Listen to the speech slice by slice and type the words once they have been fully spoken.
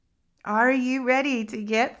Are you ready to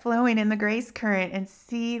get flowing in the grace current and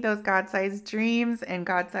see those God-sized dreams and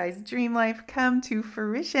God-sized dream life come to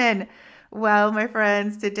fruition? Well, my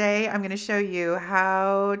friends, today I'm going to show you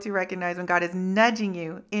how to recognize when God is nudging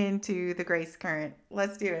you into the grace current.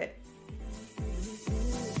 Let's do it.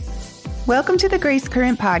 Welcome to the Grace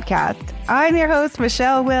Current Podcast. I'm your host,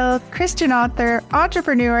 Michelle Will, Christian author,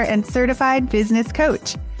 entrepreneur, and certified business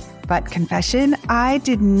coach. But confession, I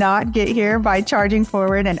did not get here by charging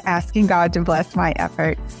forward and asking God to bless my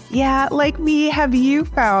effort. Yeah, like me, have you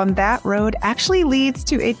found that road actually leads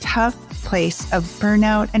to a tough place of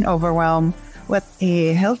burnout and overwhelm with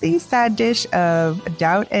a healthy side dish of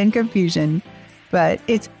doubt and confusion? But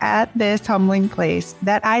it's at this humbling place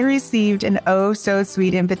that I received an oh so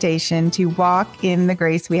sweet invitation to walk in the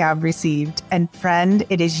grace we have received. And friend,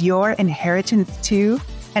 it is your inheritance too.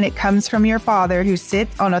 And it comes from your Father who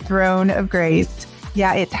sits on a throne of grace.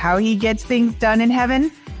 Yeah, it's how he gets things done in heaven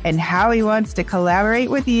and how he wants to collaborate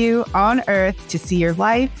with you on earth to see your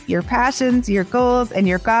life, your passions, your goals, and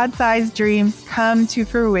your God-sized dreams come to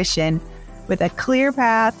fruition with a clear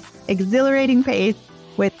path, exhilarating pace,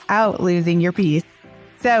 without losing your peace.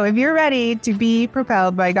 So if you're ready to be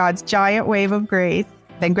propelled by God's giant wave of grace,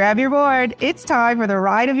 then grab your board. It's time for the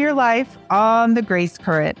ride of your life on the Grace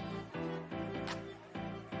Current.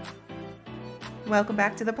 Welcome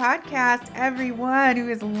back to the podcast, everyone who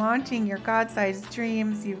is launching your God-sized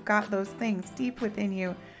dreams. You've got those things deep within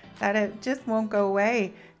you that it just won't go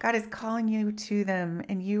away. God is calling you to them,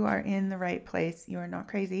 and you are in the right place. You are not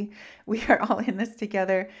crazy. We are all in this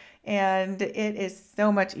together, and it is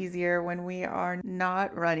so much easier when we are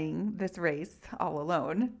not running this race all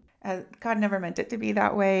alone. God never meant it to be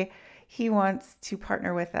that way. He wants to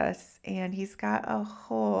partner with us, and he's got a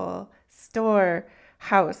whole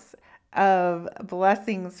storehouse of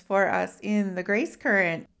blessings for us in the grace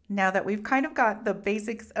current. Now that we've kind of got the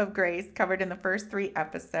basics of grace covered in the first 3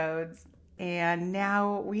 episodes, and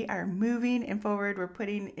now we are moving and forward, we're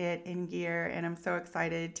putting it in gear, and I'm so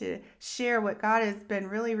excited to share what God has been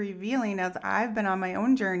really revealing as I've been on my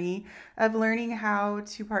own journey of learning how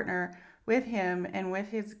to partner with him and with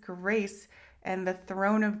his grace and the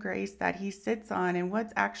throne of grace that he sits on, and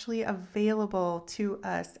what's actually available to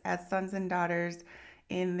us as sons and daughters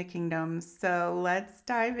in the kingdom. So let's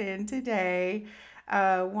dive in today.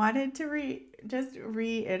 Wanted to just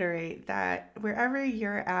reiterate that wherever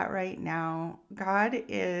you're at right now, God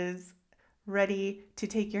is ready to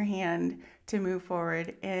take your hand to move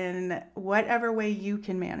forward in whatever way you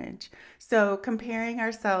can manage. So comparing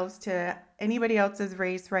ourselves to anybody else's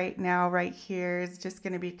race right now, right here, is just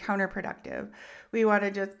going to be counterproductive. We want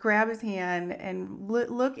to just grab his hand and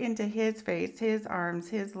look into his face, his arms,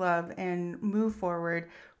 his love, and move forward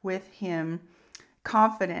with him,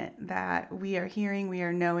 confident that we are hearing, we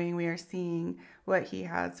are knowing, we are seeing what he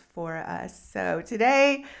has for us. So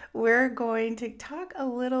today we're going to talk a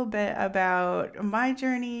little bit about my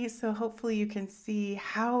journey, so hopefully you can see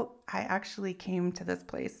how I actually came to this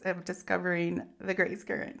place of discovering the grace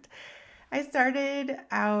current. I started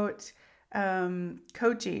out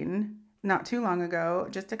coaching not too long ago,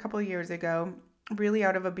 just a couple of years ago, really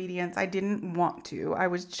out of obedience. I didn't want to. I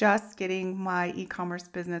was just getting my e-commerce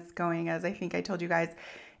business going, as I think I told you guys.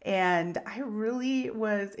 And I really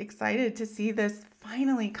was excited to see this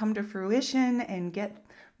finally come to fruition and get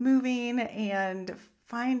moving and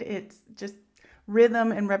find its just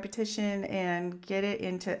rhythm and repetition and get it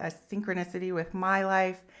into a synchronicity with my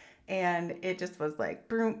life. And it just was like,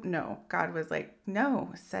 boom, no. God was like,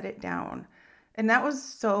 no, set it down. And that was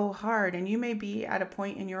so hard. And you may be at a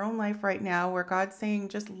point in your own life right now where God's saying,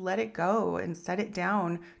 just let it go and set it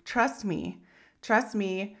down. Trust me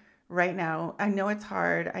right now. I know it's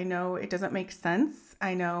hard. I know it doesn't make sense.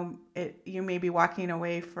 I know you may be walking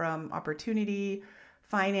away from opportunity,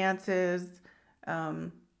 finances,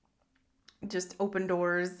 just open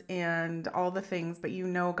doors and all the things, but you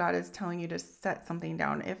know God is telling you to set something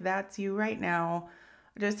down. If that's you right now,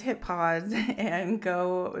 just hit pause and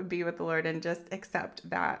go be with the Lord and just accept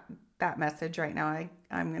that message right now.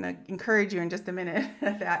 I'm going to encourage you in just a minute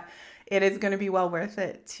that it is going to be well worth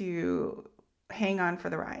it to hang on for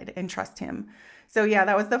the ride and trust him. So yeah,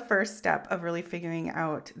 that was the first step of really figuring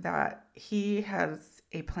out that he has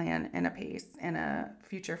a plan and a pace and a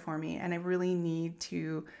future for me. And I really need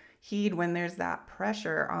to heed when there's that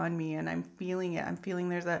pressure on me and I'm feeling it. I'm feeling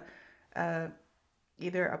there's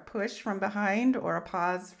either a push from behind or a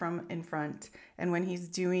pause from in front. And when he's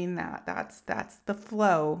doing that, that's the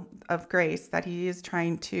flow of grace that he is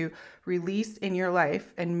trying to release in your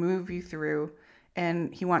life and move you through.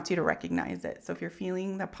 And he wants you to recognize it. So if you're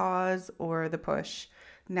feeling the pause or the push,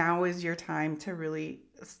 now is your time to really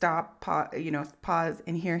stop, pause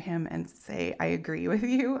and hear him and say, I agree with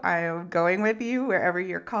you. I am going with you wherever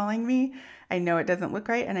you're calling me. I know it doesn't look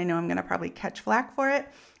right, and I know I'm going to probably catch flack for it,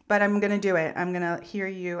 but I'm going to do it. I'm going to hear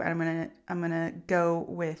you, and I'm going to go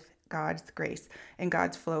with God's grace and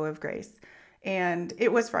God's flow of grace. And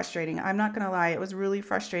it was frustrating. I'm not going to lie. It was really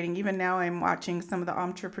frustrating. Even now I'm watching some of the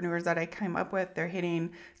entrepreneurs that I came up with. They're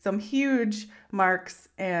hitting some huge marks,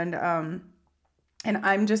 and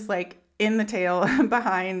I'm just like in the tail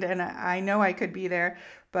behind, and I know I could be there,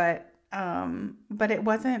 but it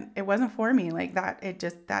wasn't for me like that.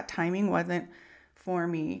 That timing wasn't for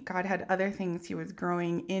me. God had other things he was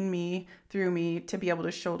growing in me, through me, to be able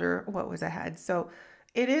to shoulder what was ahead. So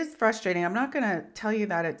it is frustrating. I'm not going to tell you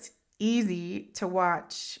that it's easy to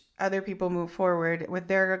watch other people move forward with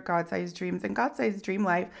their God-sized dreams and God-sized dream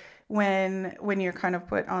life when you're kind of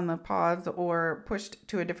put on the pause or pushed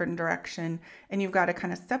to a different direction, and you've got to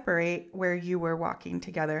kind of separate where you were walking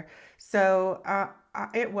together. So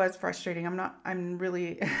it was frustrating. I'm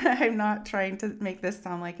not trying to make this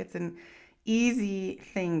sound like it's an easy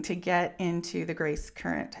thing to get into the grace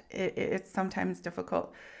current. It's sometimes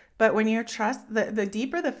difficult. But when you trust, the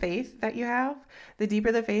deeper the faith that you have, the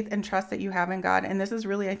deeper the faith and trust that you have in God. And this is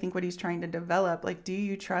really, I think, what he's trying to develop. Like, do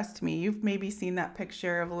you trust me? You've maybe seen that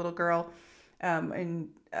picture of a little girl, and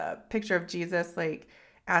a picture of Jesus, like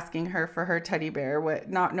asking her for her teddy bear,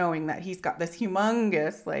 not knowing that he's got this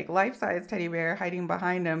humongous, like life-size teddy bear hiding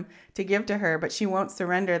behind him to give to her, but she won't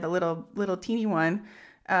surrender the little teeny one.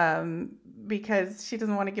 Because she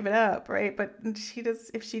doesn't want to give it up, right? But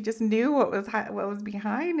if she just knew what was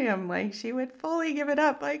behind him, like, she would fully give it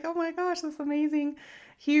up. Like, oh my gosh, this amazing,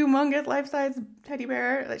 humongous, life-size teddy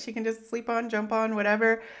bear that she can just sleep on, jump on,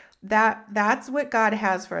 whatever. That's what God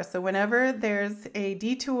has for us. So whenever there's a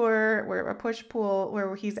detour, where a push-pull,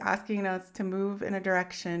 where he's asking us to move in a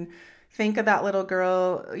direction, think of that little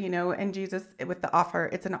girl, and Jesus with the offer.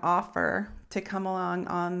 It's an offer to come along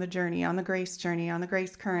on the journey, on the grace journey, on the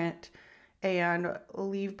grace current, and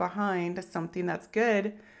leave behind something that's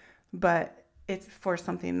good, but it's for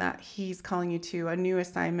something that he's calling you to, a new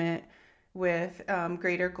assignment with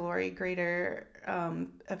greater glory, greater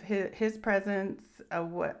of his presence,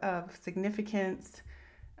 of significance.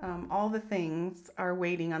 All the things are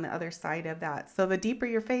waiting on the other side of that. So the deeper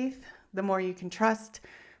your faith, the more you can trust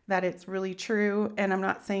that it's really true. And I'm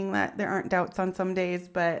not saying that there aren't doubts on some days,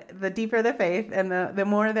 but the deeper the faith, and the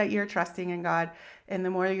more that you're trusting in God, and the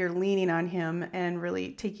more you're leaning on him and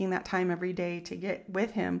really taking that time every day to get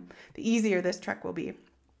with him, the easier this trek will be.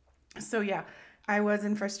 So yeah, I was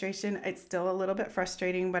in frustration. It's still a little bit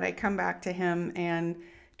frustrating, but I come back to him and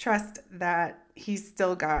trust that he's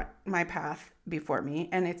still got my path before me,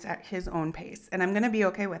 and it's at his own pace, and I'm going to be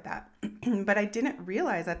okay with that. But I didn't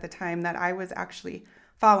realize at the time that I was actually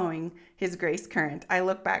following his grace current. I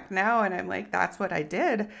look back now and I'm like, that's what I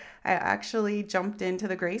did. I actually jumped into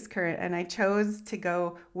the grace current, and I chose to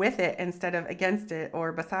go with it instead of against it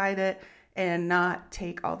or beside it, and not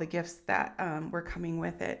take all the gifts that were coming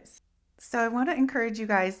with it. So I want to encourage you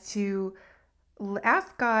guys to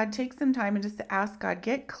ask God, take some time and just to ask God,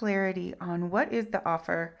 get clarity on what is the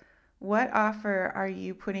offer. What offer are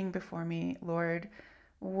you putting before me, Lord?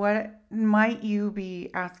 What might you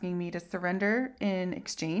be asking me to surrender in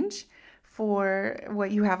exchange for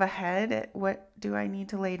what you have ahead? What do I need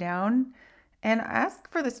to lay down? And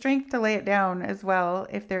ask for the strength to lay it down as well,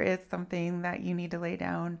 if there is something that you need to lay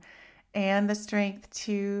down, and the strength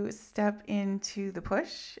to step into the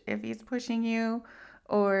push if he's pushing you,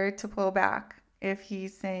 or to pull back if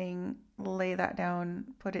he's saying, lay that down,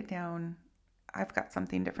 put it down. I've got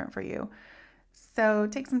something different for you. So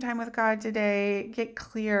take some time with God today. Get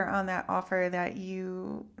clear on that offer that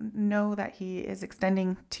you know that he is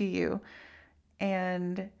extending to you,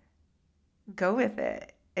 and go with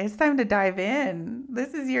it. It's time to dive in.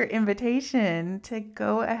 This is your invitation to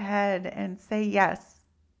go ahead and say yes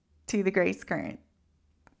to the grace current.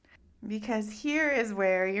 Because here is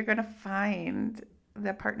where you're going to find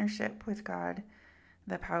the partnership with God,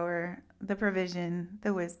 the power, the provision,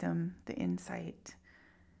 the wisdom, the insight,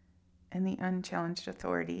 and the unchallenged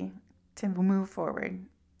authority to move forward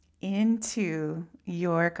into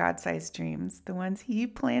your God-sized dreams, the ones he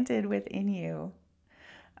planted within you.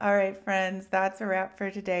 All right, friends, that's a wrap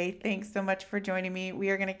for today. Thanks so much for joining me. We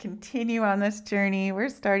are going to continue on this journey. We're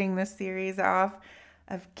starting this series off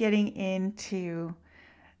of getting into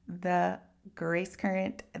the grace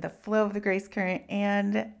current, the flow of the grace current,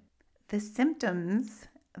 and the symptoms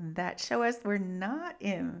that show us we're not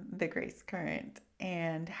in the grace current,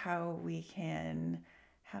 and how we can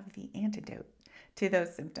have the antidote to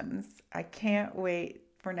those symptoms. I can't wait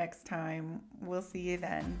for next time. We'll see you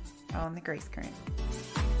then on the Grace Current.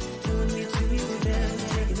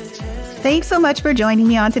 Thanks so much for joining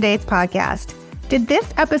me on today's podcast. Did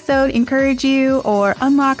this episode encourage you or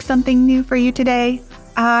unlock something new for you today?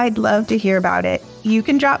 I'd love to hear about it. You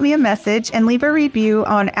can drop me a message and leave a review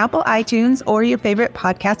on Apple iTunes or your favorite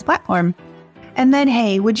podcast platform. And then,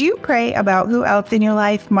 hey, would you pray about who else in your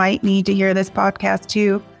life might need to hear this podcast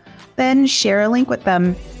too? Then share a link with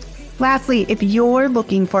them. Lastly, if you're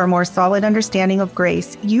looking for a more solid understanding of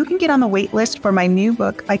grace, you can get on the wait list for my new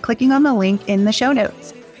book by clicking on the link in the show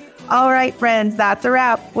notes. All right, friends, that's a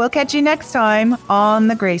wrap. We'll catch you next time on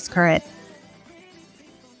The Grace Current.